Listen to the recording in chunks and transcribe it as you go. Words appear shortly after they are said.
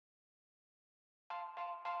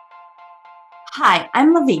Hi,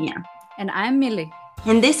 I'm Lavinia. And I'm Millie.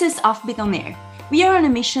 And this is Offbeat on Air. We are on a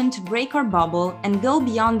mission to break our bubble and go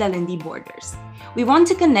beyond L&D borders. We want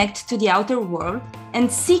to connect to the outer world and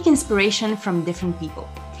seek inspiration from different people.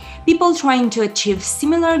 People trying to achieve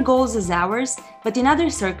similar goals as ours, but in other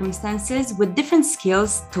circumstances with different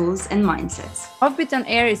skills, tools, and mindsets. Offbeat on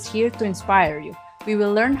Air is here to inspire you. We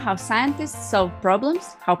will learn how scientists solve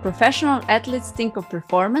problems, how professional athletes think of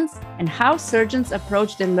performance, and how surgeons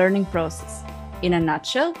approach the learning process. In a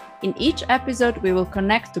nutshell, in each episode we will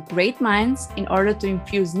connect to great minds in order to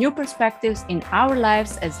infuse new perspectives in our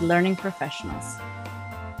lives as learning professionals.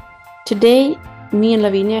 Today, me and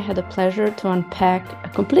Lavinia had the pleasure to unpack a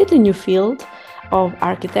completely new field of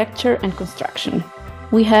architecture and construction.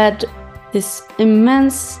 We had this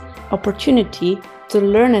immense opportunity to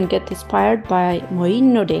learn and get inspired by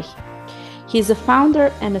Moin Nodeh. He is a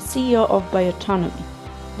founder and a CEO of Biotonomy.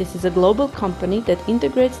 This is a global company that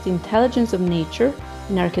integrates the intelligence of nature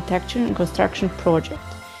in architecture and construction projects.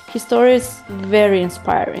 His story is very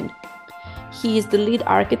inspiring. He is the lead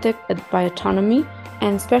architect at Biotonomy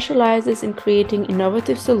and specializes in creating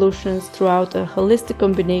innovative solutions throughout a holistic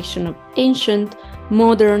combination of ancient,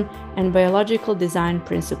 modern, and biological design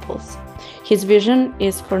principles. His vision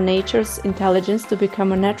is for nature's intelligence to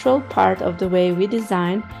become a natural part of the way we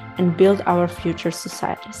design and build our future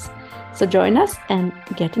societies. So join us and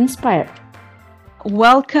get inspired.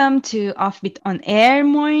 Welcome to Offbeat on Air,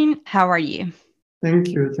 Moin. How are you? Thank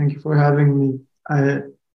you. Thank you for having me.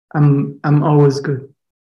 I'm always good.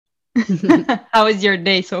 How is your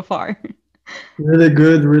day so far? Really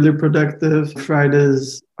good, really productive.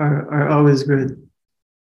 Fridays are always good.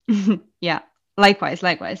 Yeah.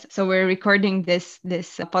 Likewise. So we're recording this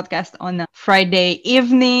podcast on a Friday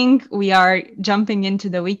evening. We are jumping into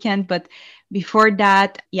the weekend, but before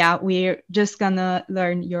that, we're just gonna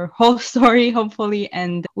learn your whole story, hopefully.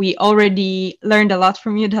 And we already learned a lot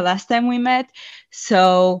from you the last time we met.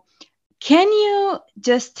 So can you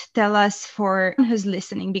just tell us, for who's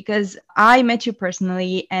listening, because I met you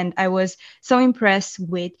personally and I was so impressed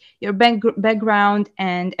with your background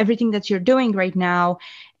and everything that you're doing right now.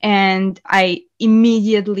 And I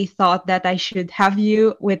immediately thought that I should have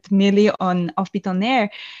you with Millie on Offbeat on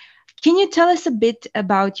Air. Can you tell us a bit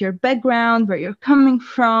about your background, where you're coming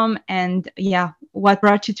from, and what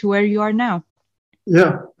brought you to where you are now?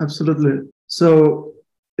 Yeah, absolutely. So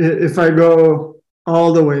if I go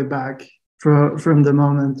all the way back from the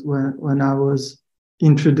moment when I was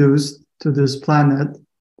introduced to this planet,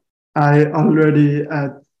 I already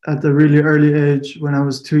at a really early age, when I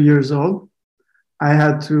was 2 years old, I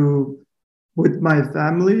had to, with my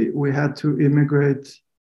family, we had to immigrate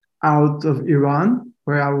out of Iran,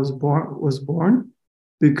 where I was born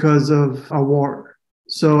because of a war.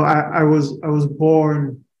 So I was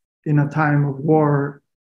born in a time of war,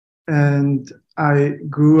 and I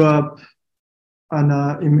grew up on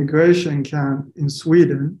an immigration camp in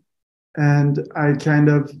Sweden, and I kind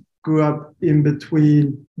of grew up in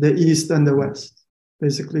between the East and the West,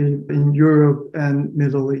 basically in Europe and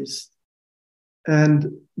Middle East.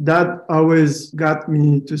 And that always got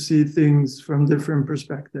me to see things from different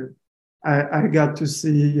perspectives. I got to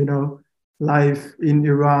see, life in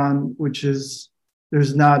Iran, which is,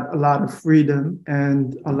 there's not a lot of freedom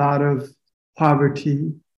and a lot of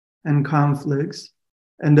poverty and conflicts.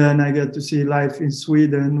 And then I get to see life in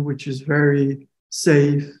Sweden, which is very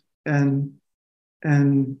safe and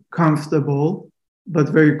comfortable, but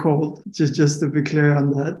very cold, just to be clear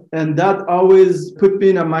on that. And that always put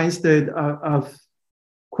me in a mind state of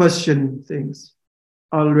questioning things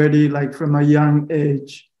already, like from a young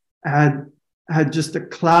age. I had just a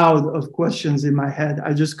cloud of questions in my head.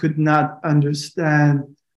 I just could not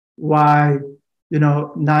understand why,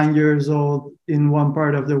 9 years old in one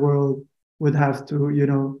part of the world would have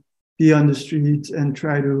to, be on the streets and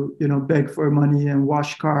try to, beg for money and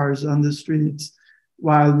wash cars on the streets,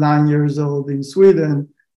 while 9 years old in Sweden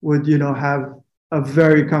would, have a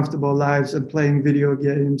very comfortable lives and playing video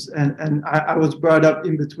games. And I was brought up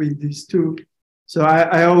in between these two. So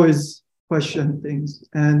I always question things.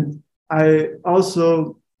 And I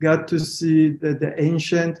also got to see the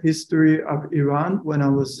ancient history of Iran when I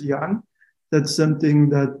was young. That's something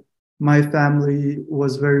that my family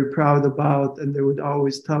was very proud about, and they would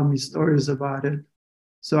always tell me stories about it.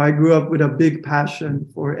 So I grew up with a big passion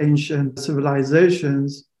for ancient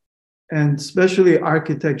civilizations, and especially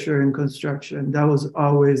architecture and construction. That was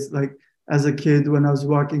always, like, as a kid, when I was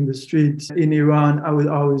walking the streets in Iran, I would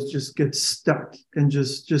always just get stuck and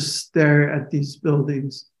just stare at these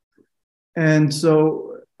buildings. And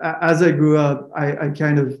so as I grew up, I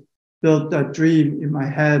kind of built that dream in my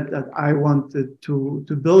head that I wanted to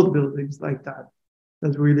build buildings like that.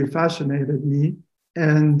 that really fascinated me.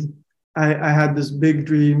 And I had this big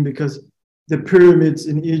dream because the pyramids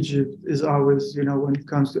in Egypt is always, when it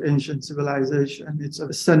comes to ancient civilization, it's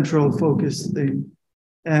a central focus thing.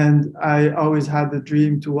 And I always had the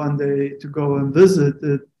dream to one day to go and visit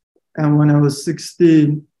it. And when I was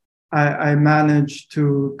 16, I managed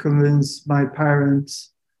to convince my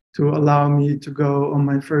parents to allow me to go on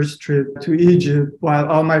my first trip to Egypt, while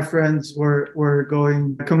all my friends were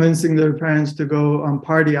convincing their parents to go on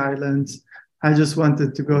party islands. I just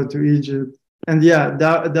wanted to go to Egypt. And yeah,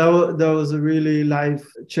 that was a really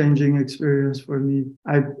life-changing experience for me.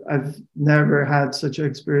 I've never had such an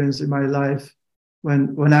experience in my life.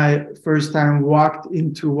 When I first time walked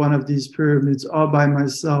into one of these pyramids all by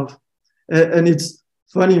myself. And it's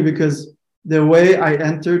funny because the way I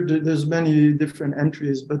entered, there's many different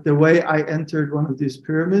entries, but the way I entered one of these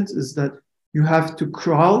pyramids is that you have to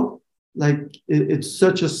crawl. Like it's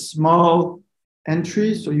such a small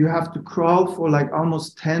entry, so you have to crawl for like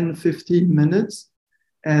almost 10, 15 minutes.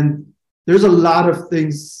 And there's a lot of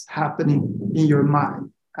things happening in your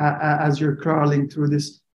mind as you're crawling through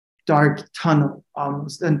this dark tunnel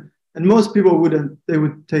almost. And most people wouldn't, they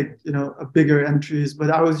would take, a bigger entries, but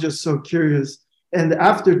I was just so curious. And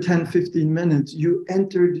after 10, 15 minutes, you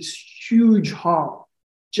enter this huge hall,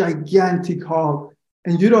 gigantic hall,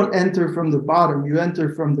 and you don't enter from the bottom, you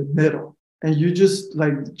enter from the middle. And you just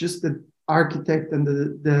the architect and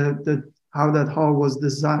the how that hall was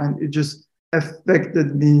designed, it just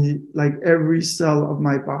affected me. Like every cell of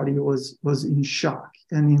my body was in shock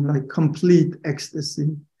and in like complete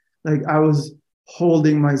ecstasy. Like I was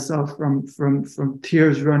holding myself from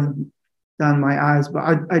tears running down my eyes, but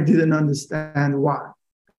I didn't understand why.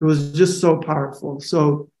 It was just so powerful.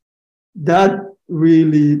 So that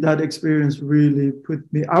experience really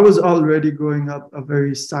put me, I was already growing up a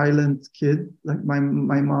very silent kid. Like my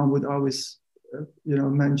mom would always,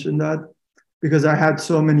 mention that, because I had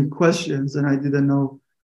so many questions and I didn't know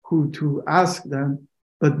who to ask them.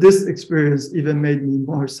 But this experience even made me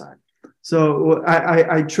more silent. So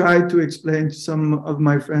I tried to explain to some of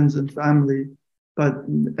my friends and family, but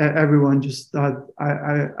everyone just thought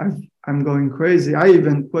I'm going crazy. I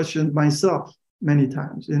even questioned myself many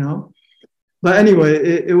times, But anyway,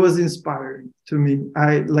 it was inspiring to me.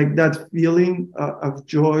 I like that feeling of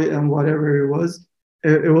joy and whatever it was.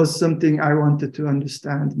 It was something I wanted to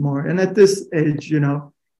understand more. And at this age,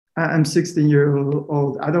 I'm 16 years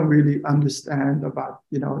old. I don't really understand about,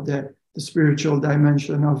 the spiritual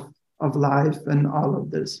dimension of life and all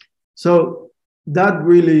of this. So that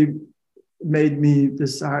really made me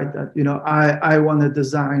decide that, I want to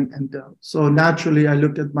design and build. So naturally, I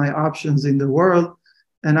looked at my options in the world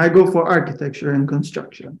and I go for architecture and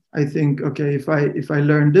construction. I think, okay, if I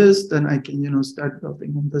learn this, then I can, start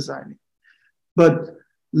building and designing. But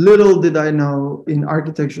little did I know, in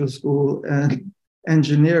architectural school and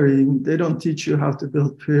engineering, they don't teach you how to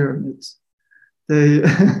build pyramids. They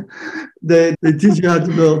teach you how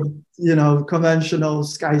to build, conventional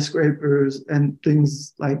skyscrapers and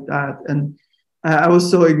things like that. And I was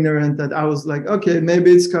so ignorant that I was like, okay,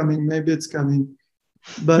 maybe it's coming.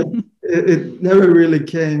 But it never really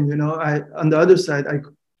came, on the other side, I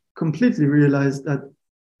completely realized that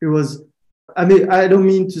it was, I don't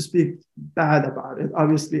mean to speak bad about it.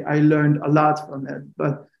 Obviously, I learned a lot from it,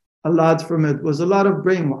 but a lot from it was a lot of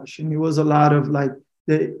brainwashing. It was a lot of like,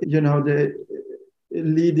 the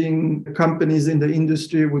leading companies in the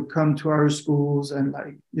industry would come to our schools and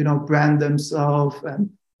brand themselves. And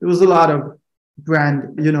there was a lot of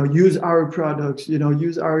brand, use our products,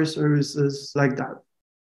 use our services like that.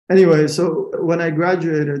 Anyway, so when I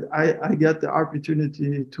graduated, I got the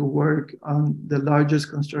opportunity to work on the largest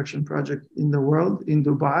construction project in the world in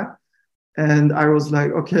Dubai. And I was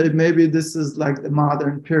like, okay, maybe this is like the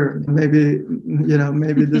modern pyramid.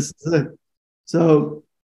 Maybe this is it. So,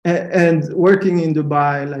 and working in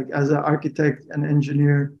Dubai, like as an architect and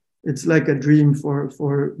engineer, it's like a dream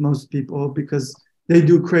for most people, because they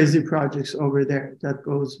do crazy projects over there that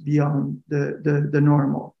goes beyond the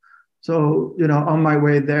normal. So, on my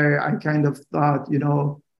way there, I kind of thought,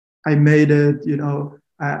 I made it,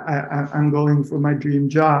 I'm going for my dream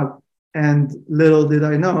job. And little did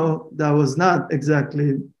I know that was not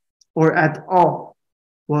exactly or at all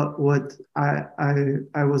what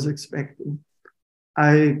I was expecting.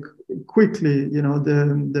 I quickly,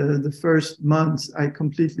 the first months, I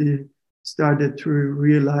completely started to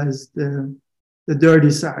realize the dirty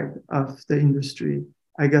side of the industry.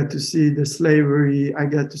 I got to see the slavery. I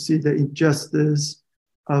got to see the injustice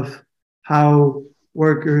of how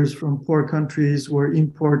workers from poor countries were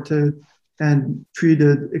imported and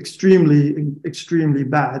treated extremely, extremely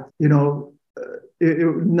bad.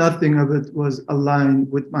 nothing of it was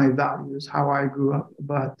aligned with my values, how I grew up,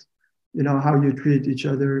 about, how you treat each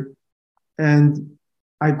other. And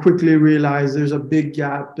I quickly realized there's a big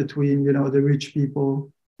gap between, the rich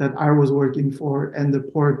people that I was working for and the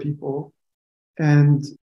poor people. And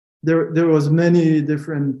there was many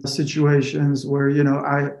different situations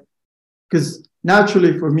where, because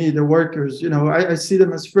naturally for me, the workers, I see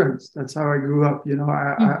them as friends. That's how I grew up.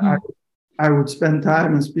 I would spend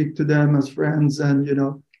time and speak to them as friends, and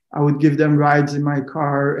I would give them rides in my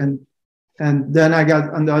car, and then I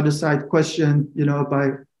got on the other side questioned,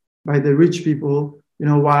 by the rich people,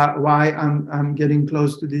 why I'm getting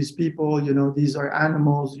close to these people. These are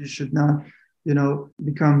animals. You should not,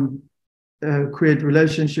 create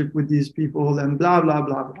relationship with these people, and blah blah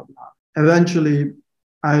blah blah blah. Eventually,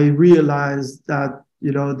 I realized that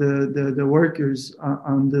the workers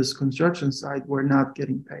on this construction site were not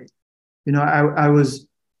getting paid. I was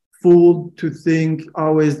fooled to think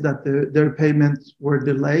always that their payments were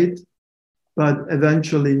delayed, but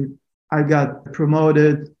eventually I got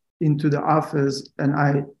promoted into the office,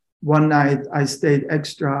 and one night I stayed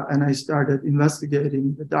extra and I started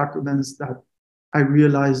investigating the documents that I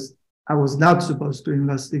realized I was not supposed to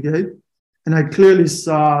investigate. And I clearly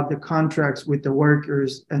saw the contracts with the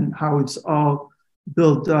workers and how it's all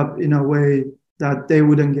built up in a way that they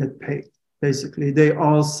wouldn't get paid. Basically, they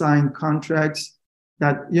all signed contracts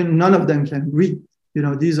that none of them can read.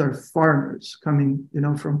 These are farmers coming,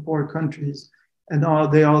 from poor countries, and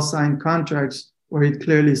they all signed contracts where it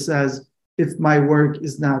clearly says, if my work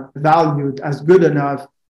is not valued as good enough,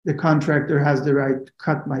 the contractor has the right to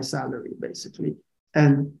cut my salary, basically.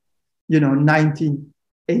 And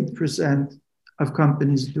 98% of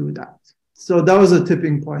companies do that. So that was a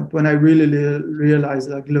tipping point when I really realized,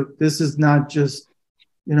 like, look, this is not just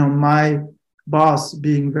my boss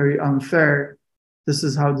being very unfair. This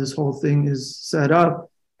is how this whole thing is set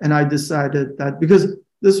up. And I decided that, because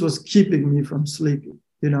this was keeping me from sleeping,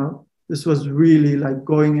 this was really like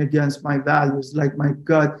going against my values, like my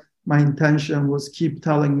gut, my intention was keep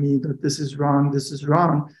telling me that this is wrong, this is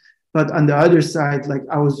wrong. But on the other side, like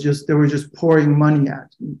they were just pouring money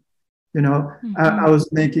at me. I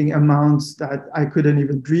was making amounts that I couldn't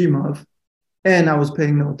even dream of, and I was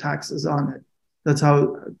paying no taxes on it. That's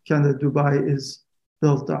how kind of Dubai is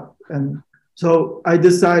built up. And so I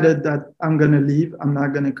decided that I'm going to leave. I'm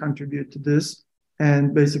not going to contribute to this.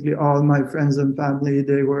 And basically all my friends and family,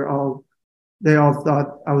 they all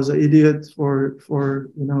thought I was an idiot for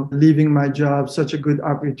leaving my job. Such a good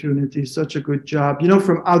opportunity, such a good job.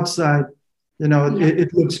 From outside,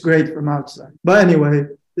 it looks great from outside. But anyway,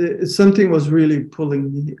 something was really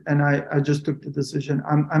pulling me, and I just took the decision.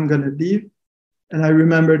 I'm going to leave. And I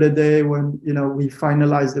remember the day when, we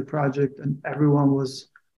finalized the project and everyone was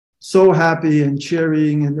so happy and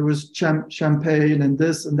cheering, and there was champagne and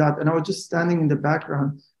this and that. And I was just standing in the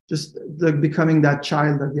background, just like becoming that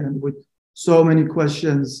child again with so many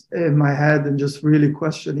questions in my head, and just really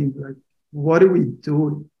questioning, like, what are we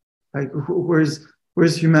doing? Like, where's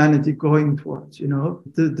humanity going towards?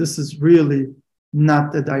 This is really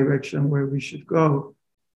not the direction where we should go.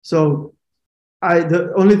 So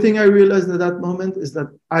the only thing I realized at that moment is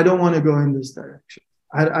that I don't want to go in this direction.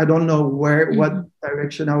 I don't know what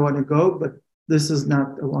direction I want to go, but this is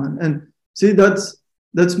not the one. And see, that's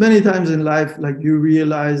many times in life, like you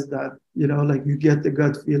realize that, like you get the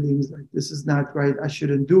gut feelings, like this is not right, I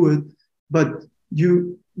shouldn't do it. But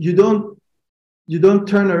you don't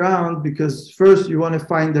turn around, because first you want to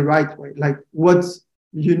find the right way. Like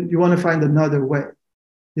you want to find another way.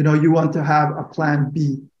 You want to have a plan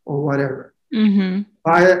B or whatever.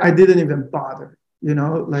 I didn't even bother,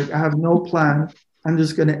 like I have no plan. I'm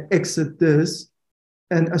just going to exit this.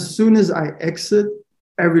 And as soon as I exit,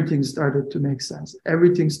 everything started to make sense.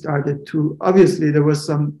 Everything started to, obviously there was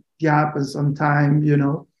some gap and some time,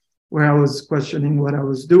 where I was questioning what I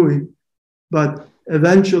was doing. But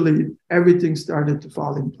eventually everything started to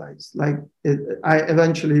fall in place. Like I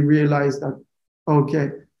eventually realized that,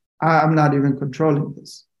 okay, I'm not even controlling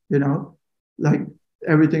this, like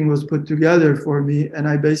everything was put together for me. And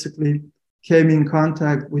I basically came in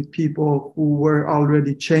contact with people who were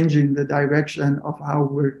already changing the direction of how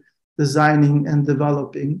we're designing and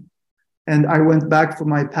developing. And I went back for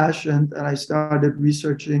my passion, and I started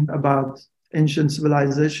researching about ancient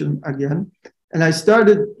civilization again. And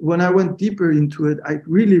when I went deeper into it, I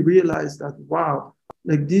really realized that, wow,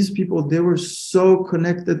 like these people, they were so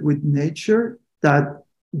connected with nature that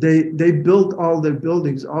they built all their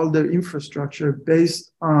buildings, all their infrastructure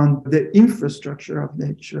based on the infrastructure of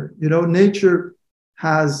nature. Nature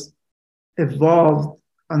has evolved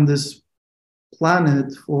on this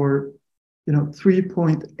planet for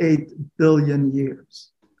 3.8 billion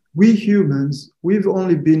years. We humans, we've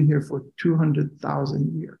only been here for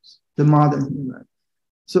 200,000 years, the modern human.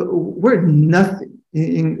 So we're nothing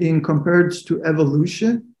in compared to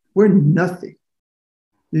evolution. We're nothing.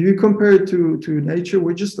 If you compare it to nature,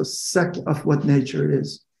 we're just a second of what nature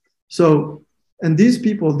is. So, and these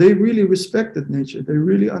people, they really respected nature. They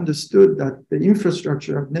really understood that the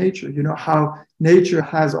infrastructure of nature, how nature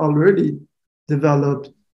has already developed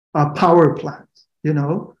a power plant,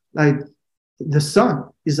 like the sun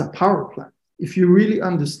is a power plant. If you really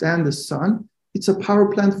understand the sun, it's a power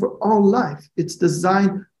plant for all life. It's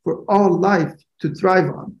designed for all life to thrive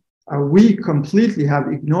on. We completely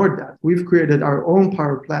have ignored that. We've created our own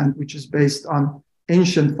power plant, which is based on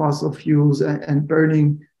ancient fossil fuels and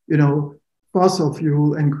burning, fossil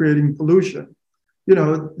fuel and creating pollution.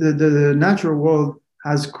 The natural world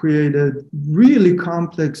has created really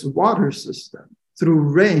complex water system. Through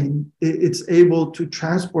rain, it's able to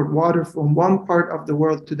transport water from one part of the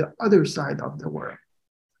world to the other side of the world.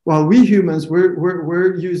 While we humans,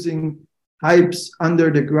 we're using pipes under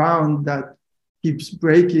the ground that keeps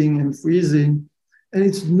breaking and freezing, and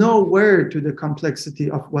it's nowhere to the complexity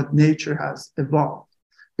of what nature has evolved.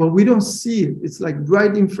 But we don't see it. It's like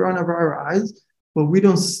right in front of our eyes, but we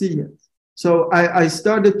don't see it. So I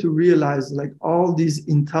started to realize like all these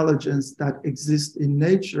intelligence that exist in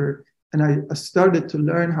nature, and I started to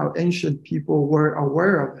learn how ancient people were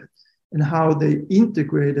aware of it and how they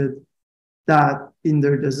integrated that in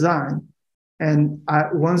their design. And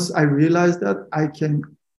once I realized that,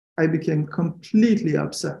 I became completely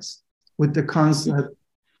obsessed with the concept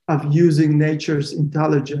of using nature's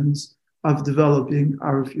intelligence of developing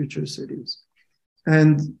our future cities.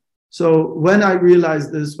 And so when I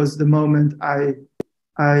realized this was the moment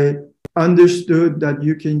I understood that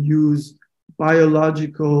you can use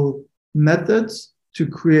biological methods to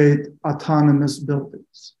create autonomous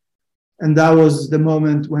buildings. And that was the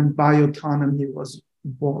moment when bioautonomy was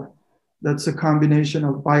born. That's a combination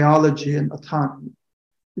of biology and autonomy.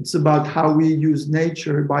 It's about how we use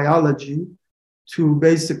nature, biology, to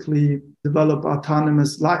basically develop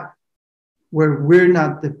autonomous life, where we're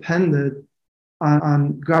not dependent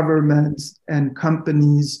on governments and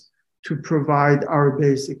companies to provide our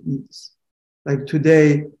basic needs. Like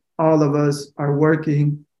today, all of us are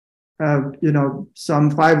working, some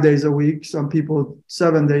 5 days a week, some people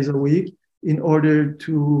 7 days a week, in order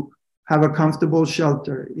to have a comfortable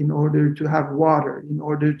shelter, in order to have water, in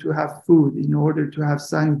order to have food, in order to have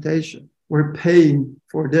sanitation. We're paying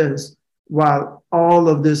for this, while all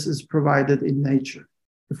of this is provided in nature.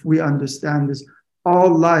 If we understand this, all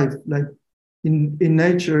life, like in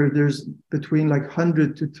nature, there's between like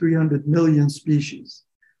 100 to 300 million species.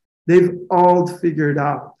 They've all figured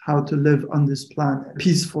out how to live on this planet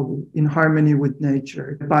peacefully, in harmony with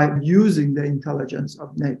nature, by using the intelligence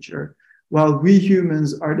of nature. While we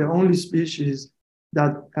humans are the only species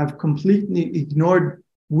that have completely ignored,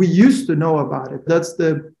 we used to know about it. That's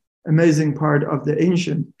the amazing part of the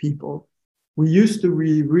ancient people. We used to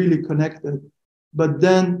be really connected, but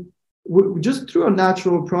then just through a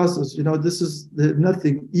natural process, this is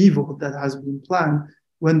nothing evil that has been planned.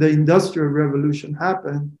 When the Industrial Revolution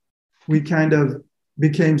happened, we kind of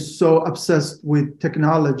became so obsessed with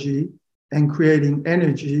technology and creating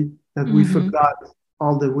energy that we forgot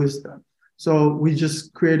all the wisdom. So we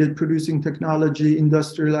just created producing technology,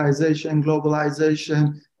 industrialization,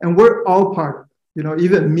 globalization, and we're all part of it.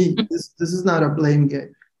 Even me, this is not a blame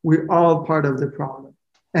game. We're all part of the problem.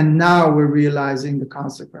 And now we're realizing the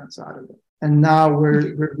consequence out of it. And now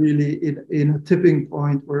we're really in a tipping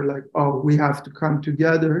point where like, we have to come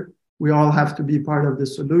together. We all have to be part of the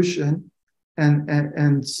solution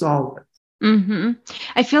and solve it. Mm-hmm.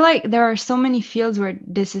 I feel like there are so many fields where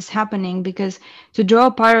this is happening, because to draw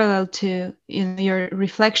a parallel to your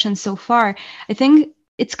reflection so far, I think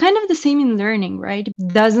it's kind of the same in learning, right?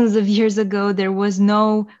 Dozens of years ago, there was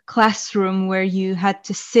no classroom where you had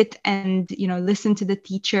to sit and listen to the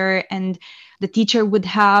teacher, and the teacher would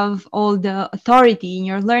have all the authority in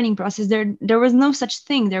your learning process. There was no such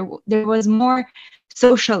thing. There was more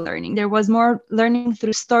social learning. There was more learning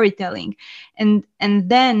through storytelling. And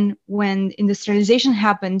then when industrialization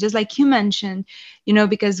happened, just like you mentioned,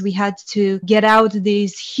 because we had to get out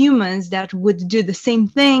these humans that would do the same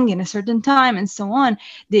thing in a certain time and so on,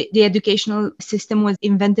 the educational system was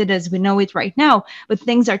invented as we know it right now. But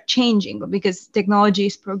things are changing because technology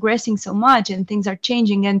is progressing so much and things are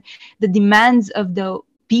changing, and the demands of the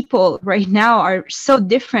people right now are so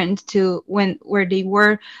different to where they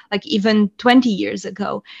were like even 20 years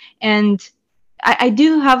ago. And I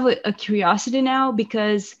do have a curiosity now,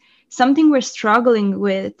 because something we're struggling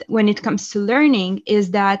with when it comes to learning is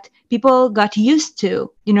that people got used to,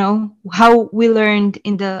 how we learned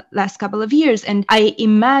in the last couple of years. And I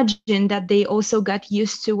imagine that they also got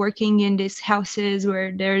used to working in these houses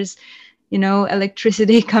where there's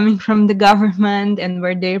electricity coming from the government and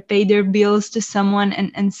where they pay their bills to someone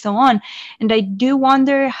and so on. And I do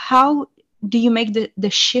wonder, how do you make the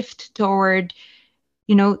shift toward,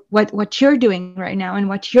 what you're doing right now and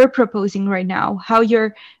what you're proposing right now, how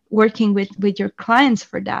you're working with your clients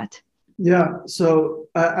for that? Yeah, so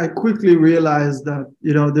I quickly realized that,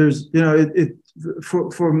 there's, it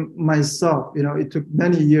for myself, it took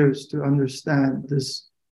many years to understand this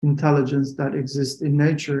intelligence that exists in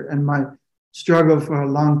nature. And my struggle for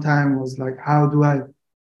a long time was like, how do I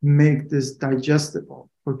make this digestible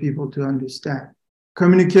for people to understand?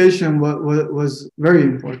 Communication was very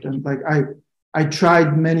important. Like I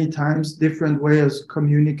tried many times different ways of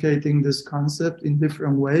communicating this concept in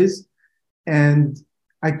different ways. And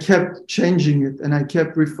I kept changing it and I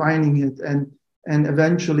kept refining it. And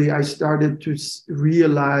eventually I started to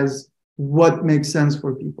realize what makes sense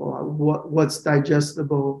for people, what's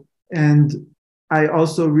digestible. And I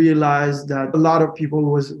also realized that a lot of people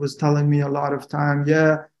was telling me a lot of time,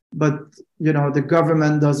 yeah, but the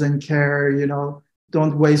government doesn't care,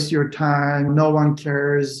 don't waste your time, no one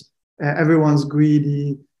cares, everyone's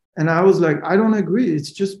greedy. And I was like, I don't agree.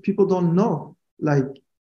 It's just people don't know. Like,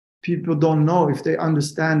 people don't know. If they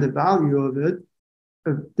understand the value of it,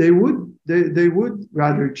 they would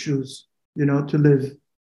rather choose, to live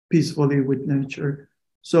peacefully with nature.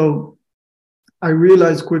 So I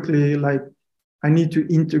realized quickly, like, I need to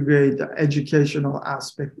integrate the educational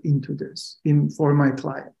aspect into this for my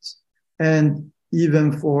clients and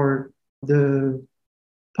even for the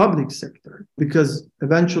public sector, because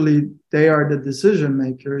eventually they are the decision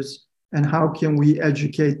makers. And how can we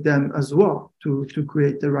educate them as well to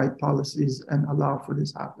create the right policies and allow for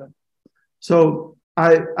this happen? So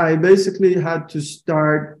I basically had to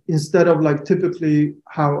start, instead of like typically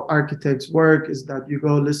how architects work is that you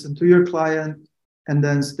go listen to your client and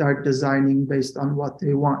then start designing based on what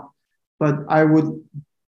they want. But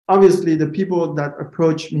obviously the people that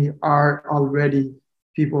approach me are already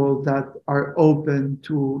people that are open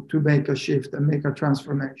to make a shift and make a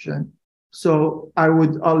transformation. So I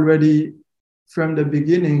would already, from the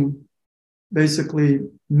beginning, basically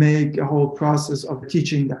make a whole process of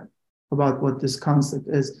teaching them about what this concept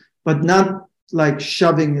is, but not like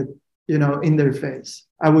shoving it, in their face.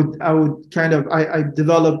 I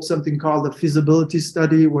developed something called a feasibility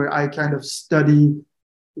study, where I kind of study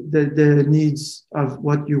the needs of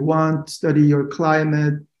what you want, study your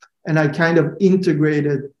climate, and I kind of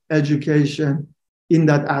integrated education in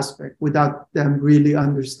that aspect without them really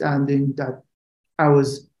understanding that I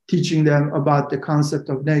was teaching them about the concept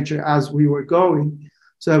of nature as we were going.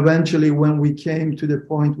 So eventually, when we came to the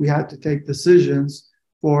point we had to take decisions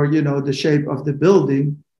for, the shape of the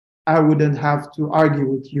building, I wouldn't have to argue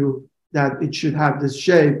with you that it should have this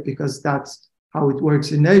shape because that's how it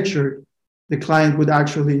works in nature. The client would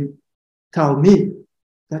actually tell me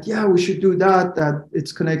that, yeah, we should do that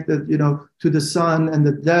it's connected, to the sun and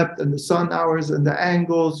the depth and the sun hours and the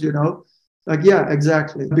angles, like, yeah,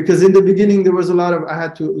 exactly. Because in the beginning, there was a lot of, I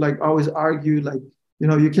had to like always argue, like,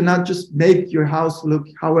 you cannot just make your house look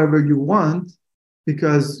however you want,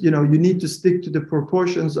 because, you need to stick to the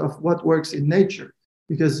proportions of what works in nature,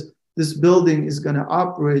 because this building is going to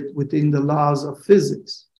operate within the laws of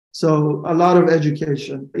physics. So a lot of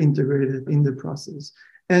education integrated in the process,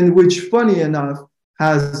 and which, funny enough,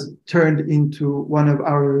 has turned into one of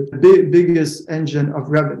our biggest engine of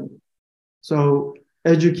revenue. So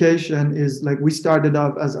education is like, we started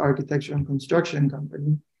off as architecture and construction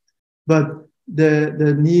company, but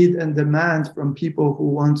the need and demand from people who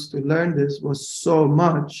wants to learn this was so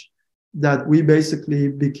much that we basically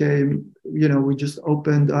became, we just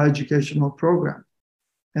opened an educational program.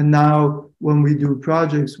 And now when we do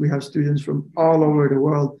projects, we have students from all over the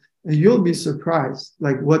world. And you'll be surprised,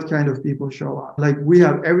 like, what kind of people show up. Like, we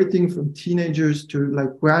have everything from teenagers to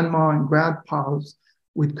like grandma and grandpas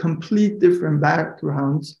with complete different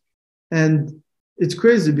backgrounds. And it's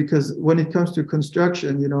crazy because when it comes to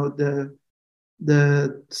construction,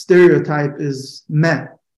 the stereotype is men,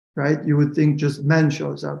 right? You would think just men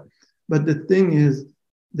shows up. But the thing is,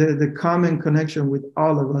 the common connection with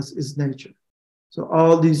all of us is nature. So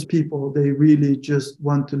all these people, they really just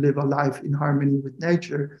want to live a life in harmony with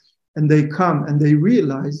nature. And they come and they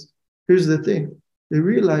realize, here's the thing, they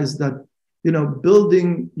realize that,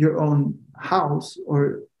 building your own house,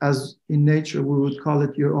 or as in nature, we would call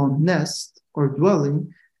it your own nest or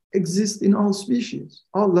dwelling, exists in all species.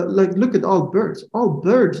 Look at all birds. All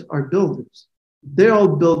birds are builders. They all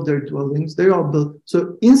build their dwellings. They all build.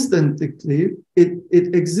 So instantly,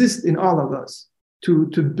 it exists in all of us to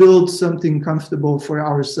build something comfortable for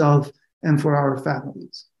ourselves and for our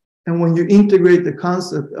families. And when you integrate the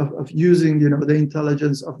concept of using, the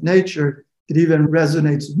intelligence of nature, it even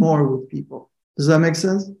resonates more with people. Does that make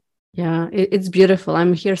sense? Yeah, it's beautiful.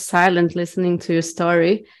 I'm here silent listening to your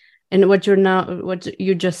story. And what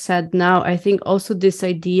you just said now, I think also this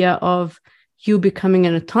idea of you becoming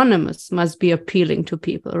an autonomous must be appealing to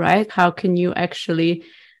people, right? How can you actually,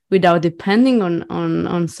 without depending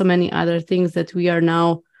on so many other things that we are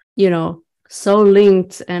now, so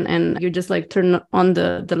linked, and you just like turn on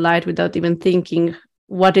the light without even thinking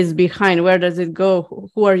what is behind, where does it go,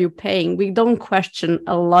 who are you paying? We don't question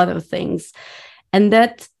a lot of things. And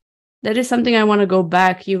that is something I want to go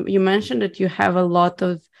back. You mentioned that you have a lot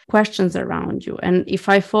of questions around you. And if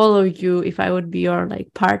I follow you, if I would be your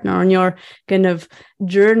like partner on your kind of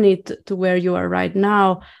journey to where you are right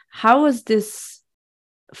now, how was this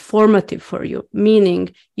formative for you?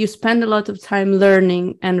 Meaning you spend a lot of time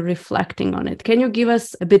learning and reflecting on it. Can you give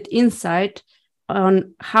us a bit insight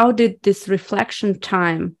on how did this reflection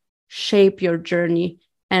time shape your journey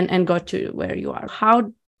and got to where you are?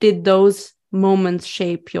 How did those moments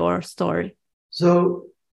shape your story? So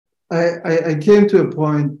I came to a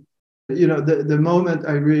point, the moment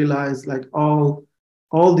I realized like all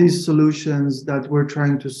these solutions that we're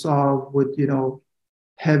trying to solve with,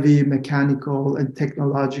 heavy mechanical and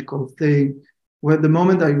technological thing, where the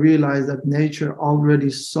moment I realized that nature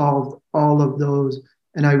already solved all of those,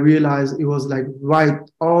 and I realized it was like right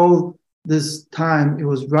all this time, it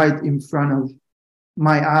was right in front of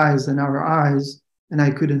my eyes and our eyes, and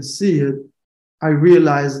I couldn't see it. I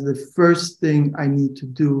realized the first thing I need to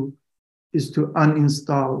do is to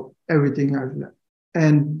uninstall everything I've learned.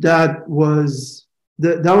 And that was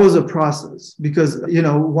a process because,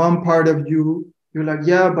 one part of you're like,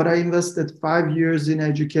 yeah, but I invested 5 years in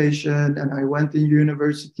education and I went to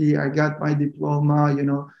university, I got my diploma,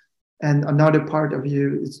 and another part of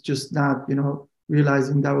you is just not,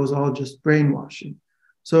 realizing that was all just brainwashing.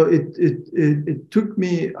 So it took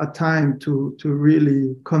me a time to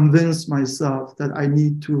really convince myself that I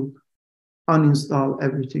need to uninstall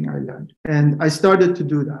everything I learned. And I started to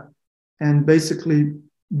do that. And basically,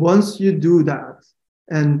 once you do that,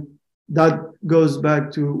 and that goes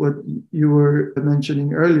back to what you were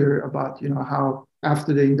mentioning earlier about, how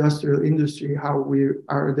after the industrial industry, how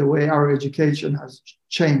the way our education has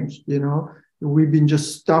changed, we've been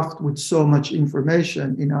just stuffed with so much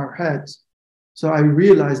information in our heads. So I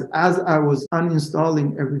realized as I was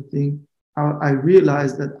uninstalling everything, I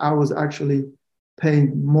realized that I was actually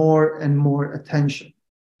paying more and more attention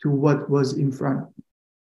to what was in front of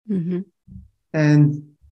me. Mm-hmm. And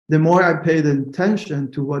the more I paid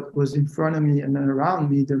attention to what was in front of me and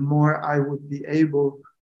around me, the more I would be able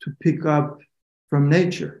to pick up from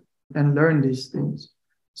nature and learn these things.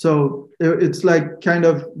 So it's like kind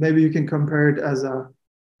of, maybe you can compare it as a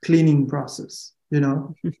cleaning process,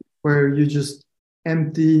 where you just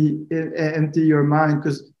empty your mind.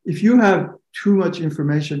 Because if you have too much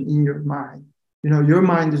information in your mind, your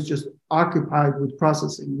mind is just occupied with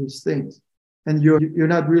processing these things, and you're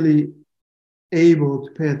not really able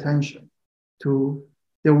to pay attention to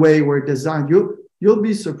the way we're designed. You'll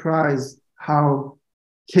be surprised how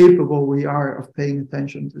capable we are of paying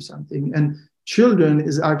attention to something. And children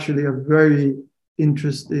is actually a very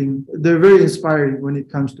interesting, they're very inspiring when it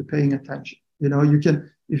comes to paying attention.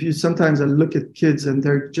 If you sometimes look at kids and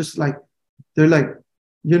they're just like,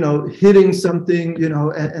 hitting something,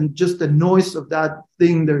 and just the noise of that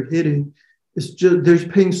thing they're hitting is just, they're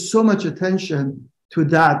paying so much attention to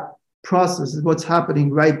that process, what's happening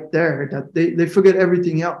right there, that they forget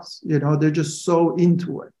everything else. They're just so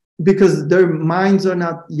into it because their minds are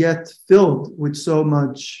not yet filled with so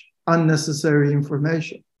much unnecessary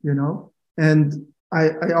information, And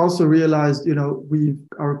I also realized,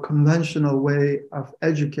 our conventional way of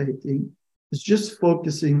educating is just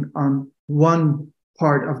focusing on one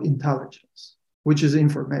part of intelligence, which is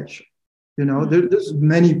information. There's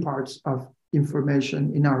many parts of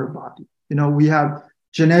information in our body. We have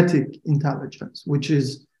genetic intelligence, which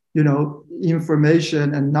is,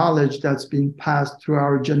 information and knowledge that's being passed through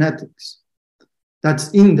our genetics.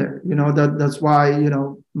 That's in there, that's why,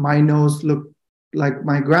 my nose looked like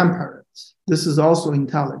my grandparents. This is also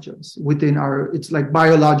intelligence within it's like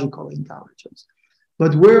biological intelligence.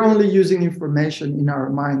 But we're only using information in our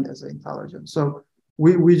mind as intelligence. So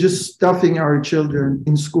we just stuffing our children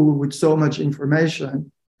in school with so much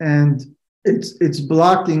information, and it's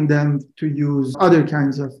blocking them to use other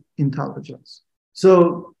kinds of intelligence.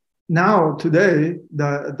 So now today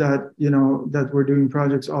that we're doing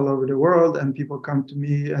projects all over the world, and people come to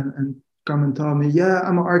me and come and tell me, yeah,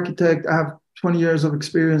 I'm an architect, I have 20 years of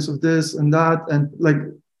experience of this and that. And like,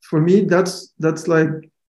 for me, that's like,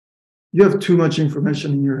 you have too much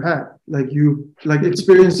information in your head. Like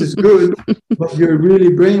experience is good, but you're really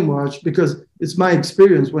brainwashed, because it's my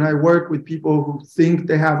experience when I work with people who think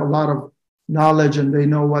they have a lot of knowledge and they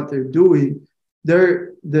know what they're doing.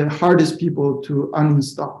 They're the hardest people to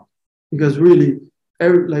uninstall, because really,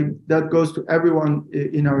 that goes to everyone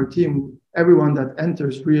in our team. Everyone that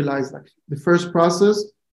enters realize like the first process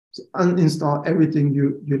is uninstall everything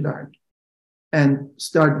you learned and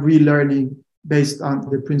start relearning based on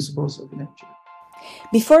the principles of nature.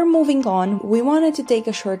 Before moving on, we wanted to take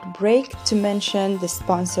a short break to mention the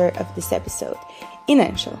sponsor of this episode,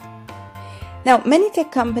 Inential. Now, many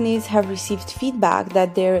tech companies have received feedback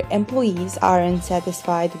that their employees aren't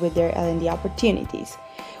satisfied with their L&D opportunities,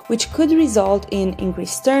 which could result in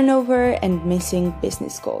increased turnover and missing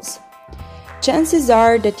business goals. Chances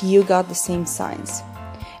are that you got the same signs.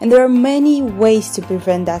 And there are many ways to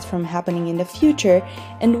prevent that from happening in the future,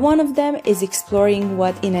 and one of them is exploring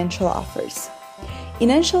what Inential offers.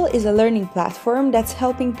 Inential is a learning platform that's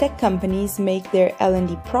helping tech companies make their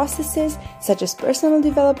L&D processes, such as personal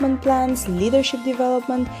development plans, leadership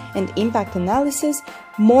development, and impact analysis,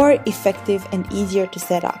 more effective and easier to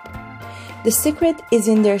set up. The secret is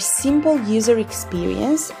in their simple user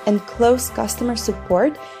experience and close customer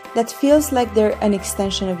support that feels like they're an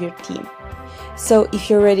extension of your team. So if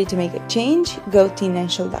you're ready to make a change, go to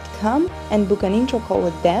Inential.com and book an intro call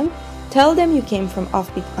with them. Tell them you came from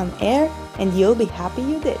Offbeat on Air, and you'll be happy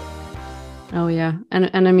you did. Oh yeah,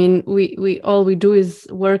 and I mean, we all we do is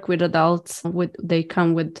work with adults. They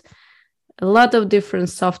come with a lot of different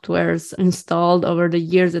softwares installed over the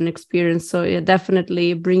years and experience. So yeah,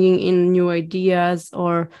 definitely bringing in new ideas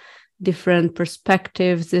or different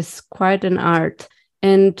perspectives is quite an art.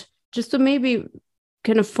 And just to maybe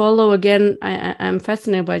kind of follow again, I'm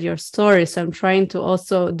fascinated by your story, so I'm trying to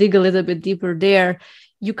also dig a little bit deeper there.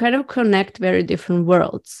 You kind of connect very different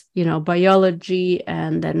worlds, biology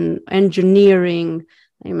and then engineering.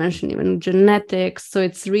 You mentioned even genetics. So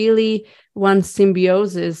it's really one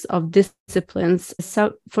symbiosis of disciplines.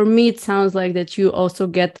 So for me, it sounds like that you also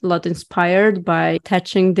get a lot inspired by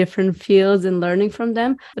touching different fields and learning from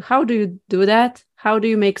them. How do you do that? How do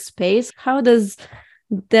you make space? How does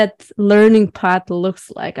that learning path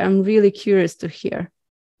looks like? I'm really curious to hear.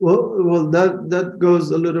 Well, that goes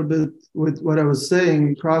a little bit with what I was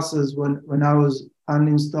saying. Process when I was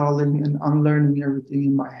uninstalling and unlearning everything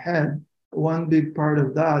in my head. One big part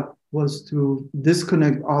of that was to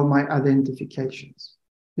disconnect all my identifications.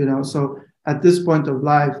 So at this point of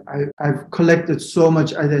life, I've collected so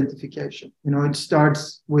much identification. It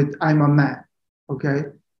starts with I'm a man. Okay,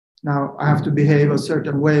 now I have to behave a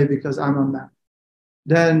certain way because I'm a man.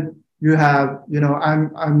 Then you have,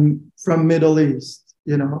 I'm from Middle East.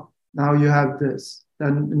 Now you have this,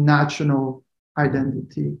 then national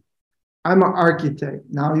identity. I'm an architect.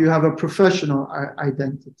 Now you have a professional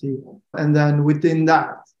identity. And then within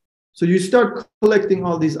that, so you start collecting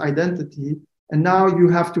all these identity, and now you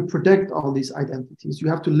have to protect all these identities. You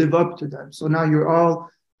have to live up to them. So now you're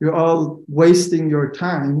all wasting your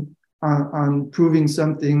time on proving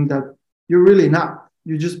something that you're really not.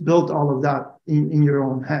 You just built all of that in your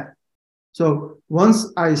own head. So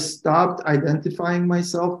once I stopped identifying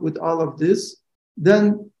myself with all of this,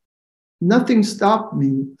 then nothing stopped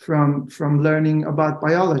me from learning about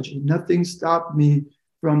biology. Nothing stopped me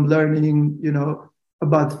from learning,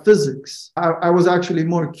 about physics. I was actually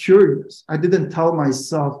more curious. I didn't tell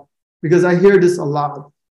myself, because I hear this a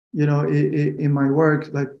lot, in my work,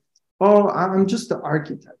 like, oh, I'm just an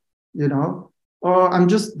architect, oh, I'm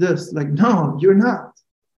just this. Like, no, you're not.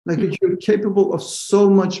 Like, you're capable of so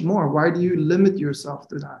much more. Why do you limit yourself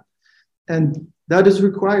to that? And that is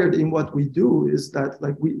required in what we do, is that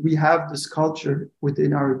like we have this culture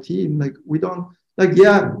within our team. Like, we don't, like,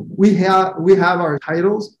 yeah, we have our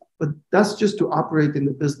titles, but that's just to operate in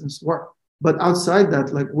the business world. But outside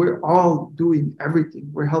that, like, we're all doing everything.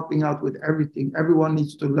 We're helping out with everything. Everyone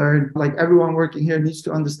needs to learn. Like, everyone working here needs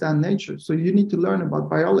to understand nature. So you need to learn about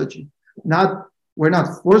biology. We're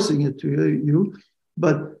not forcing it to you.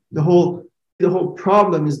 But the whole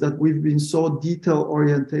problem is that we've been so detail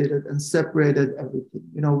orientated and separated everything.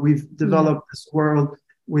 We've developed this world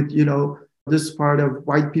with, this part of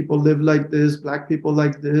white people live like this, black people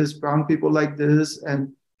like this, brown people like this,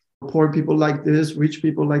 and poor people like this, rich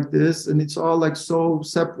people like this. And it's all like so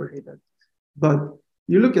separated. But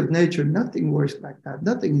you look at nature, nothing works like that.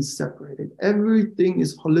 Nothing is separated. Everything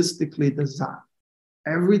is holistically designed.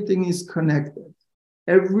 Everything is connected.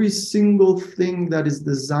 Every single thing that is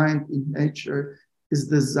designed in nature is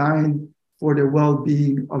designed for the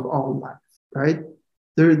well-being of all life, right?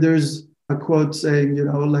 There's a quote saying,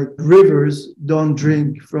 like rivers don't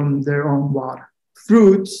drink from their own water.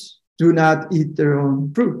 Fruits do not eat their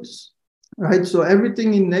own fruits, right? So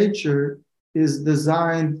everything in nature is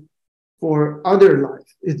designed for other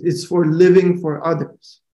life. It's for living for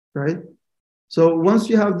others, right? So once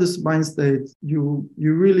you have this mind state, you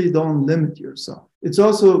really don't limit yourself. It's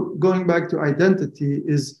also going back to identity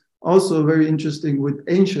is also very interesting with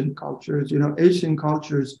ancient cultures. Ancient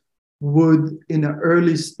cultures would, in an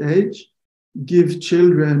early stage, give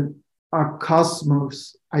children a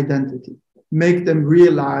cosmos identity, make them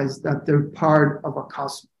realize that they're part of a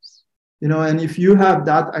cosmos. And if you have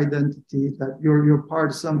that identity, that you're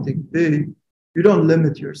part of something big, you don't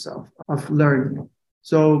limit yourself of learning.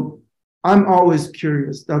 So I'm always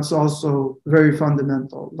curious. That's also very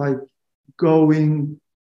fundamental, like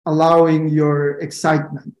allowing your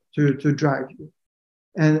excitement to drive you.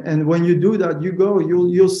 And when you do that,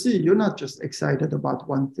 you'll see you're not just excited about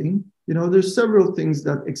one thing. There's several things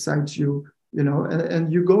that excite you,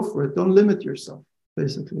 and you go for it. Don't limit yourself,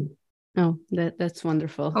 basically. Oh, that's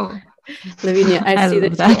wonderful. Oh. Lavinia, I see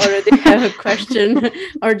that you already have a question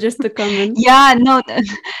or just a comment. Yeah, no,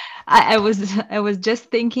 I was just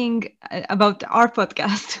thinking about our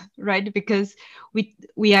podcast, right? Because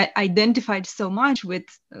we identified so much with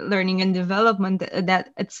learning and development that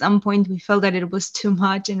at some point we felt that it was too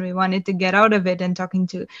much and we wanted to get out of it, and talking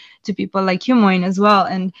to people like you, Moin, as well.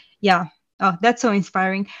 And yeah, oh, that's so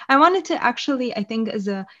inspiring. I wanted to actually, I think as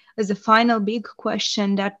a final big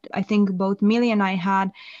question that I think both Millie and I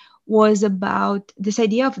had was about this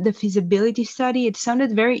idea of the feasibility study. It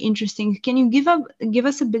sounded very interesting. Can you give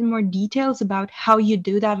us a bit more details about how you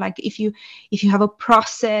do that? Like if you have a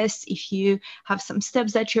process, if you have some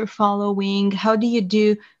steps that you're following, how do you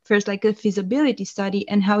do first like a feasibility study,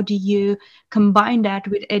 and how do you combine that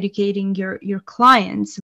with educating your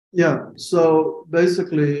clients? Yeah, so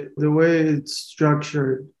basically the way it's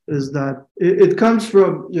structured is that it comes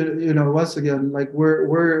from, once again, like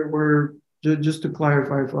we're just to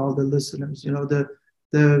clarify for all the listeners,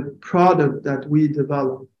 the product that we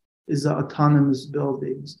develop is autonomous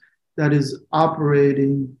buildings that is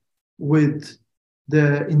operating with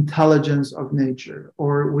the intelligence of nature,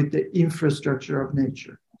 or with the infrastructure of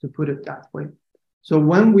nature, to put it that way. So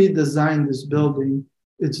when we design this building,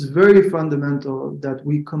 it's very fundamental that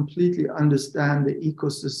we completely understand the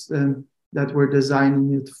ecosystem that we're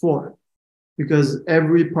designing it for. Because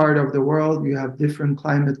every part of the world, you have different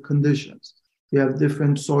climate conditions. You have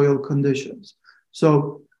different soil conditions.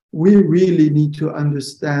 So we really need to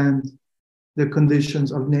understand the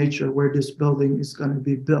conditions of nature where this building is going to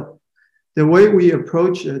be built. The way we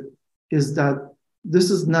approach it is that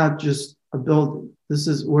this is not just a building. This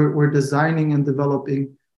is where we're designing and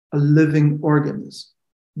developing a living organism.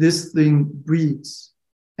 This thing breathes,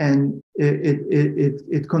 and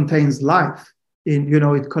it contains life.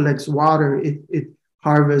 It collects water, it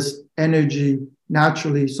harvests energy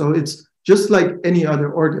naturally. So it's just like any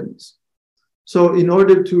other organism. So in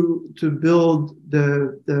order to build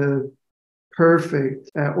the perfect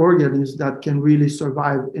organism that can really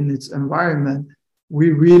survive in its environment,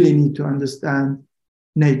 we really need to understand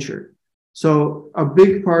nature. So a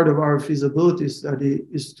big part of our feasibility study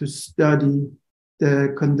is to study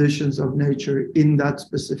the conditions of nature in that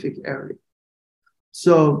specific area.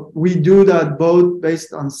 So we do that both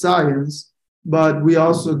based on science, but we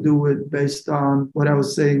also do it based on what I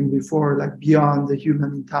was saying before, like beyond the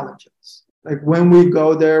human intelligence. Like when we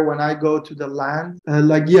go there, when I go to the land,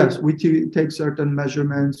 yes, we take certain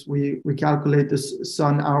measurements, we calculate the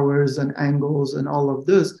sun hours and angles and all of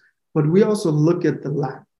this, but we also look at the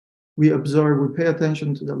land. We observe, we pay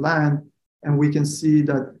attention to the land, and we can see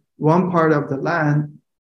that one part of the land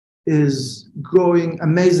is growing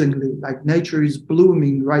amazingly, like nature is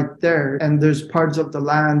blooming right there. And there's parts of the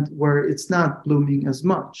land where it's not blooming as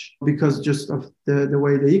much because just of the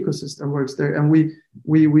way the ecosystem works there. And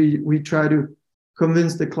we try to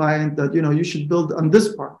convince the client that, you should build on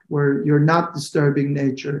this part where you're not disturbing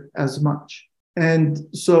nature as much. And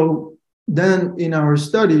so then in our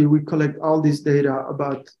study, we collect all this data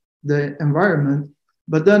about the environment.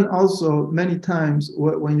 But then also many times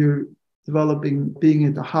when you're developing, being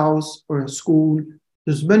at a house or a school,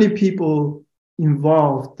 there's many people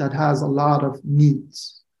involved that has a lot of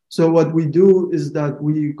needs. So what we do is that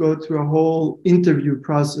we go through a whole interview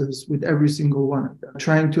process with every single one of them,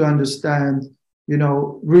 trying to understand,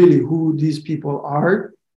 really who these people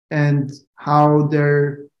are and how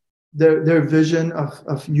their vision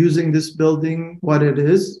of using this building, what it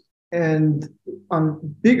is. And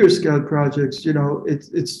on bigger scale projects,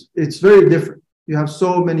 it's very different. You have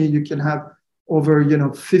so many, you can have over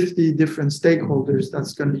 50 different stakeholders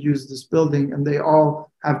that's going to use this building, and they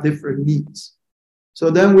all have different needs. So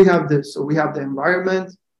then we have this. So we have the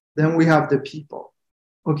environment, then we have the people.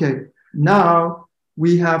 Okay, now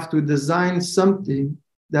we have to design something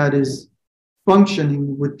that is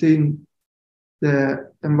functioning within the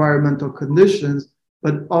environmental conditions,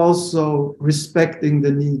 but also respecting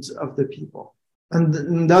the needs of the people.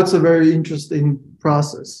 And that's a very interesting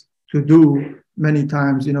process to do many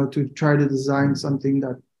times, to try to design something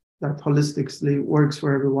that holistically works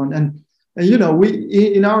for everyone. And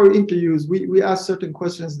we in our interviews, we ask certain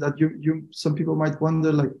questions that some people might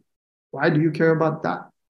wonder, like, why do you care about that?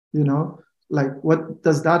 Like, what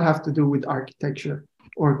does that have to do with architecture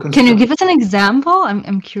or construction? Can you give us an example?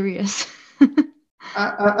 I'm curious.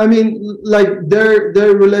 I mean, like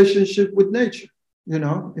their relationship with nature.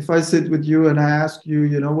 If I sit with you and I ask you,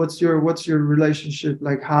 what's your relationship?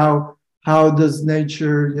 Like, how does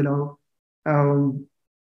nature,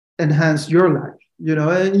 enhance your life?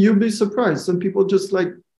 And you'll be surprised. Some people just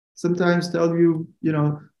like sometimes tell you,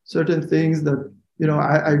 certain things that,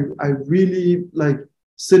 I really like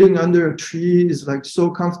sitting under a tree is like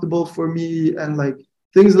so comfortable for me, and like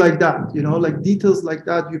things like that, like details like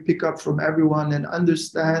that you pick up from everyone and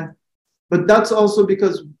understand. But that's also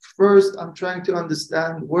because first I'm trying to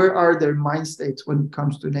understand where are their mind states when it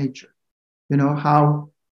comes to nature.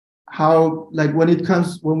 How like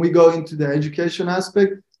when we go into the education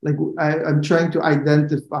aspect, like I'm trying to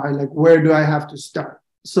identify like where do I have to start.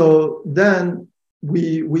 So then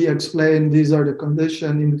we explain these are the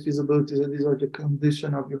conditions in the feasibility, so these are the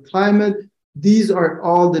condition of your climate. These are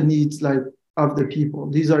all the needs like of the people.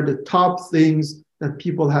 These are the top things that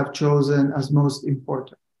people have chosen as most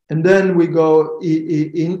important. And then we go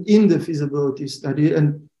in the feasibility study,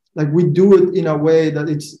 and like we do it in a way that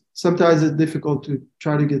sometimes it's difficult to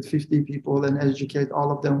try to get 50 people and educate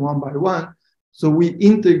all of them one by one. So we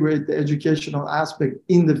integrate the educational aspect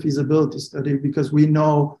in the feasibility study because we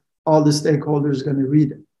know all the stakeholders are going to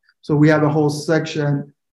read it. So we have a whole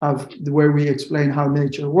section of where we explain how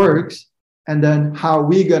nature works, and then how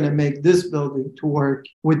we're going to make this building to work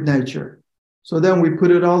with nature. So then we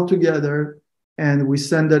put it all together and we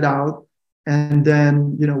send it out. And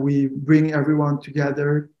then, we bring everyone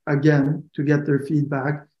together again to get their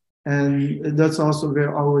feedback. And that's also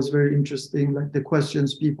always very interesting, like the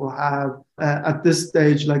questions people have at this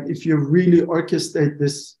stage. Like if you really orchestrate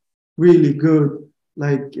this really good,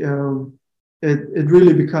 like it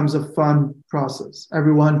really becomes a fun process.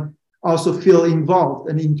 Everyone also feel involved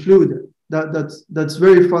and included. That's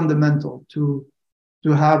very fundamental to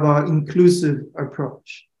have an inclusive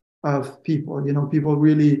approach of people. People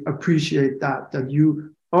really appreciate that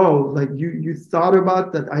you thought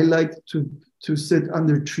about that. I like to sit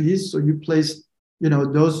under trees, so you placed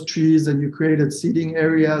those trees and you created seating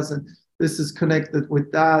areas, and this is connected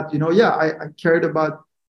with that. I cared about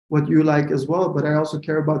what you like as well, but I also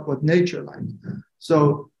care about what nature likes.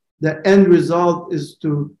 So the end result is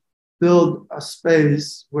to build a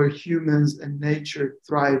space where humans and nature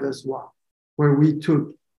thrive as well, where we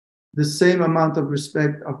took the same amount of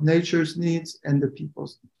respect of nature's needs and the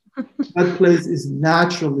people's needs. That place is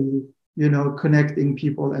naturally, connecting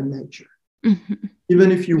people and nature. Mm-hmm.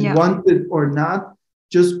 Even if you want it or not,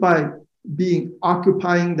 just by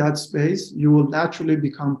occupying that space, you will naturally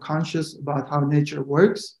become conscious about how nature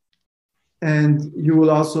works. And you will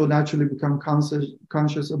also naturally become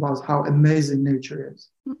conscious about how amazing nature is.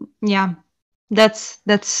 Yeah, that's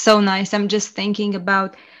so nice. I'm just thinking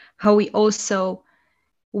about how we also,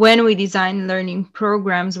 when we design learning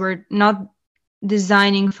programs, we're not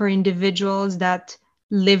designing for individuals that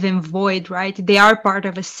live in void, right? They are part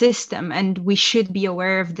of a system, and we should be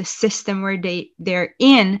aware of the system where they're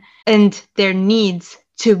in and their needs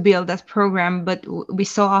to build that program. But we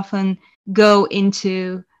so often go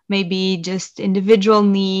into maybe just individual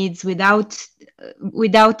needs without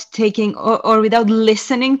taking or without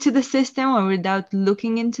listening to the system or without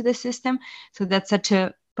looking into the system. So that's such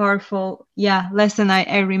a powerful lesson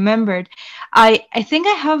I remembered. I think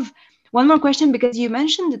I have one more question, because you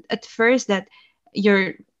mentioned at first that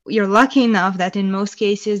you're lucky enough that in most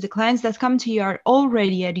cases the clients that come to you are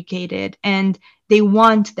already educated and they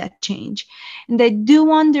want that change. And I do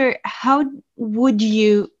wonder, how would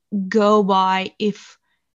you go by if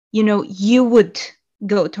you would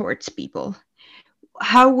go towards people?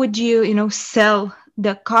 How would you sell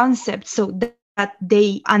the concept so that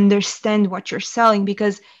they understand what you're selling?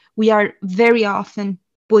 Because we are very often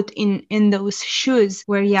put in those shoes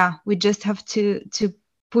where we just have to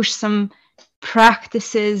push some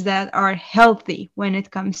practices that are healthy when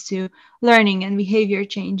it comes to learning and behavior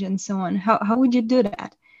change and so on? How would you do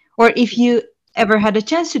that? Or if you ever had a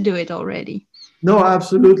chance to do it already? No,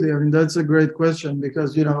 absolutely. I mean, that's a great question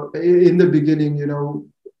because, in the beginning,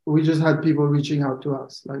 we just had people reaching out to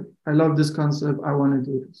us like, I love this concept. I want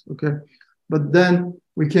to do this. Okay. But then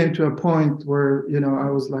we came to a point where, I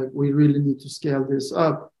was like, we really need to scale this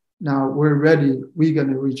up. Now we're ready. We're going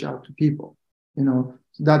to reach out to people, So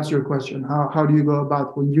that's your question. How do you go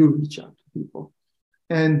about when you reach out to people?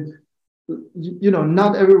 And,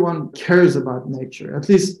 not everyone cares about nature. At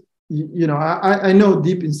least, I know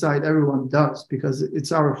deep inside everyone does because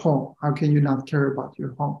it's our home. How can you not care about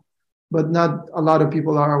your home? But not a lot of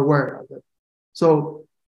people are aware of it. So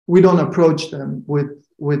we don't approach them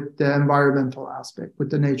with the environmental aspect, with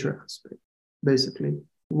the nature aspect, basically.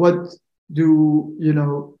 What do,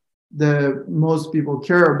 the most people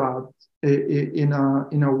care about in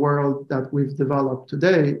a world that we've developed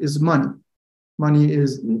today is money. Money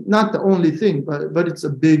is not the only thing, but it's a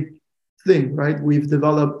big thing, right? We've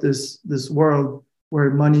developed this world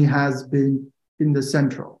where money has been in the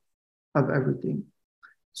central of everything.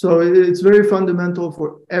 So it's very fundamental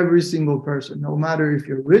for every single person, no matter if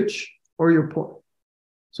you're rich or you're poor.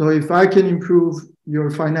 So if I can improve your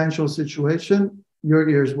financial situation, your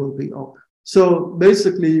ears will be open. So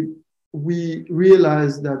basically, we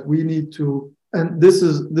realized that we need to, and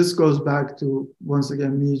this goes back to, once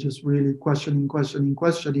again, me just really questioning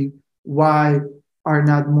why are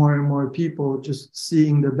not more and more people just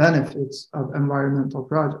seeing the benefits of environmental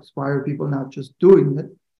projects? Why are people not just doing it?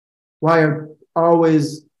 Why are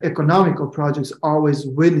always economical projects always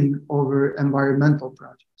winning over environmental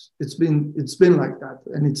projects? It's been like that,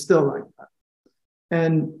 and it's still like that.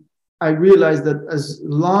 And I realized that as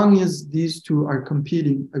long as these two are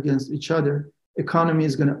competing against each other, economy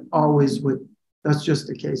is going to always win. That's just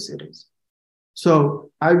the case it is. So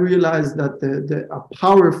I realized that a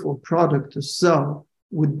powerful product to sell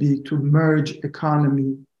would be to merge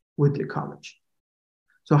economy with ecology.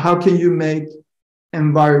 So how can you make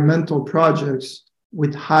environmental projects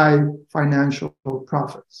with high financial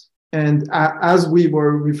profits? And as we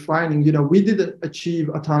were refining, we didn't achieve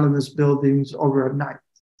autonomous buildings overnight.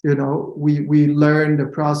 We learned the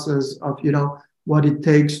process of, what it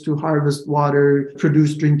takes to harvest water,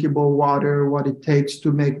 produce drinkable water, what it takes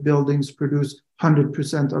to make buildings produce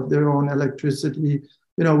 100% of their own electricity.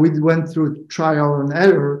 We went through trial and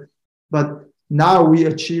error, but now we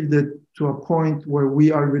achieved it to a point where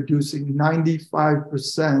we are reducing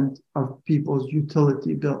 95% of people's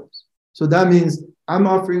utility bills. So that means I'm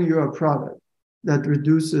offering you a product that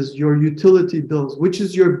reduces your utility bills, which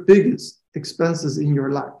is your biggest expenses in your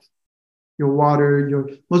life. Your water,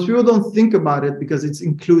 most people don't think about it because it's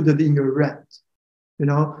included in your rent.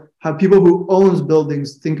 How people who owns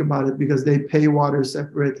buildings think about it because they pay water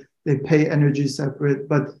separate, they pay energy separate.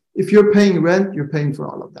 But if you're paying rent, you're paying for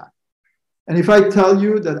all of that. And if I tell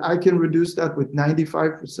you that I can reduce that with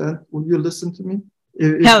 95%, will you listen to me?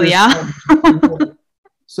 Hell yeah.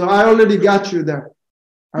 So I already got you there.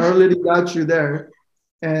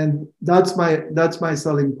 And that's my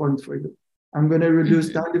selling point for you. I'm going to reduce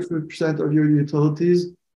 95% of your utilities.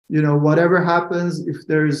 Whatever happens, if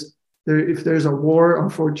there's a war,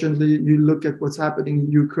 unfortunately, you look at what's happening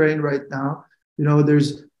in Ukraine right now.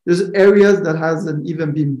 There's areas that hasn't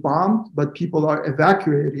even been bombed, but people are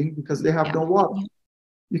evacuating because they have no water.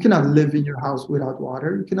 You cannot live in your house without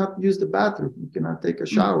water. You cannot use the bathroom. You cannot take a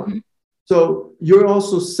shower. So you're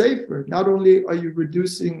also safer. Not only are you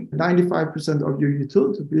reducing 95% of your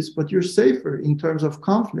utility bills, but you're safer in terms of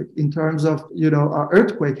conflict, in terms of, an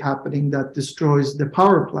earthquake happening that destroys the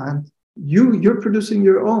power plant. You're producing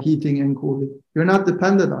your own heating and cooling. You're not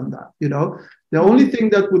dependent on that. The only thing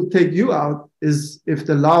that would take you out is if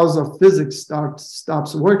the laws of physics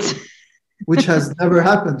stops working, which has never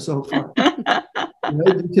happened so far.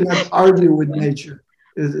 You cannot argue with nature.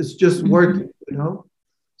 It's just working,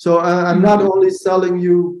 So I'm not only selling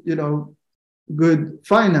you, good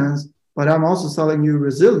finance, but I'm also selling you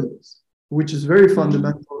resilience, which is very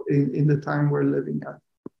fundamental in the time we're living at.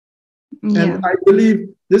 Yeah. And I believe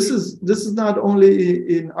this is not only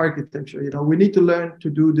in architecture. We need to learn to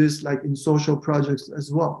do this like in social projects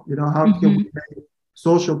as well. How can we make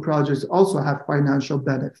social projects also have financial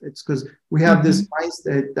benefits? Because we have this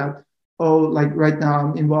mindset that, like right now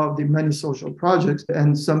I'm involved in many social projects, and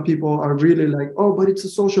some people are really like, but it's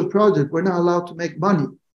a social project. We're not allowed to make money.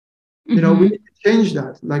 We need to change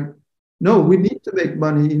that. Like, no, we need to make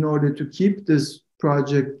money in order to keep this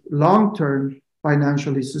project long-term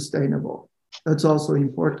financially sustainable. That's also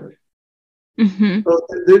important. So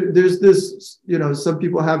there's this, some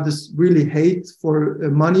people have this really hate for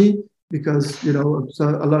money because, you know, so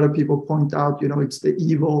a lot of people point out, you know, it's the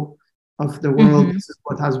evil of the world. This is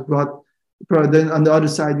what has brought. Then on the other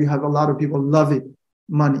side, you have a lot of people loving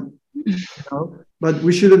money, you know, but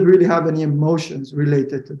we shouldn't really have any emotions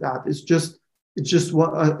related to that. It's just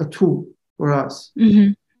a tool for us.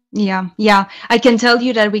 Yeah. I can tell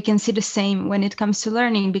you that we can see the same when it comes to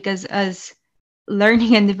learning, because as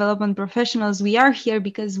learning and development professionals, we are here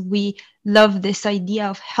because we love this idea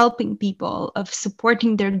of helping people, of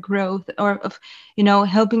supporting their growth, or of, you know,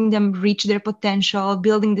 helping them reach their potential,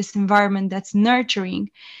 building this environment that's nurturing,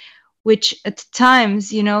 which at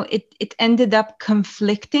times, you know, it ended up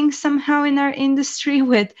conflicting somehow in our industry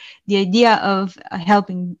with the idea of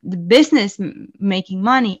helping the business making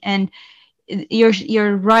money. And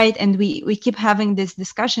you're right, and we keep having this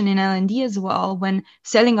discussion in L&D as well. When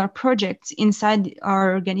selling our projects inside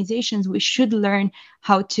our organizations, we should learn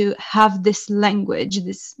how to have this language,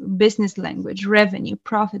 this business language, revenue,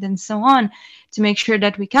 profit, and so on, to make sure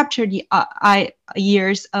that we capture the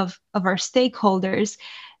ears of our stakeholders.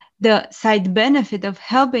 The side benefit of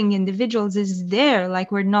helping individuals is there,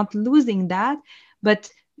 like we're not losing that, but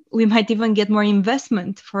we might even get more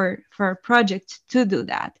investment for our project to do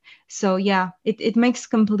that. So yeah, it makes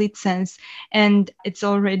complete sense. And it's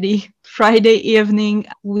already Friday evening.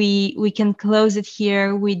 We can close it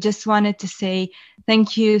here. We just wanted to say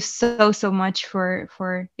thank you so much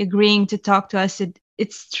for agreeing to talk to us.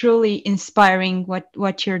 It's truly inspiring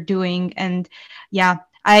what you're doing. And yeah,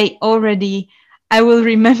 I will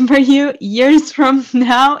remember you years from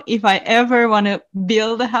now if I ever want to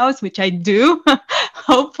build a house, which I do.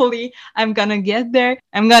 Hopefully, I'm going to get there.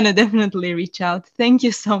 I'm going to definitely reach out. Thank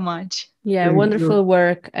you so much. Yeah, wonderful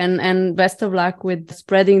work. And best of luck with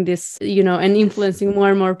spreading this, you know, and influencing more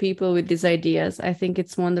and more people with these ideas. I think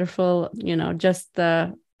it's wonderful, you know, just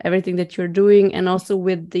everything that you're doing, and also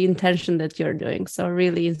with the intention that you're doing. So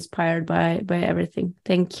really inspired by everything.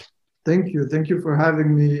 Thank you. Thank you. Thank you for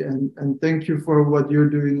having me, and thank you for what you're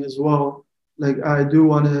doing as well. Like I do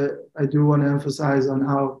want to emphasize on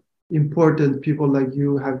how important people like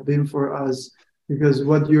you have been for us, because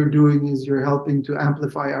what you're doing is you're helping to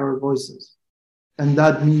amplify our voices, and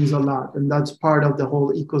that means a lot. And that's part of the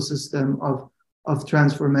whole ecosystem of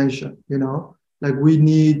transformation. You know, like we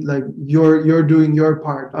need, like you're doing your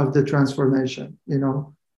part of the transformation. You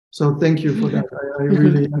know, so thank you for that. I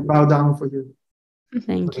really bow down for you.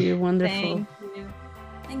 Thank you. Wonderful.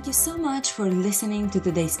 Thank you so much for listening to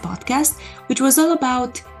today's podcast, which was all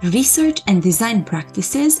about research and design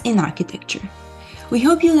practices in architecture. We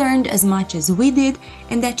hope you learned as much as we did,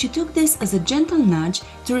 and that you took this as a gentle nudge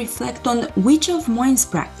to reflect on which of Moin's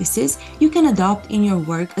practices you can adopt in your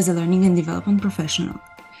work as a learning and development professional.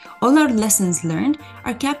 All our lessons learned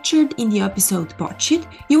are captured in the episode podsheet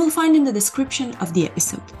you will find in the description of the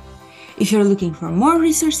episode. If you're looking for more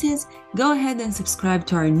resources, go ahead and subscribe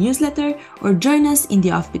to our newsletter or join us in the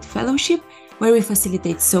Offbeat Fellowship, where we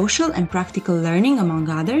facilitate social and practical learning, among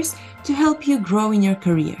others, to help you grow in your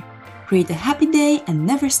career. Create a happy day and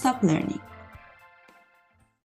never stop learning.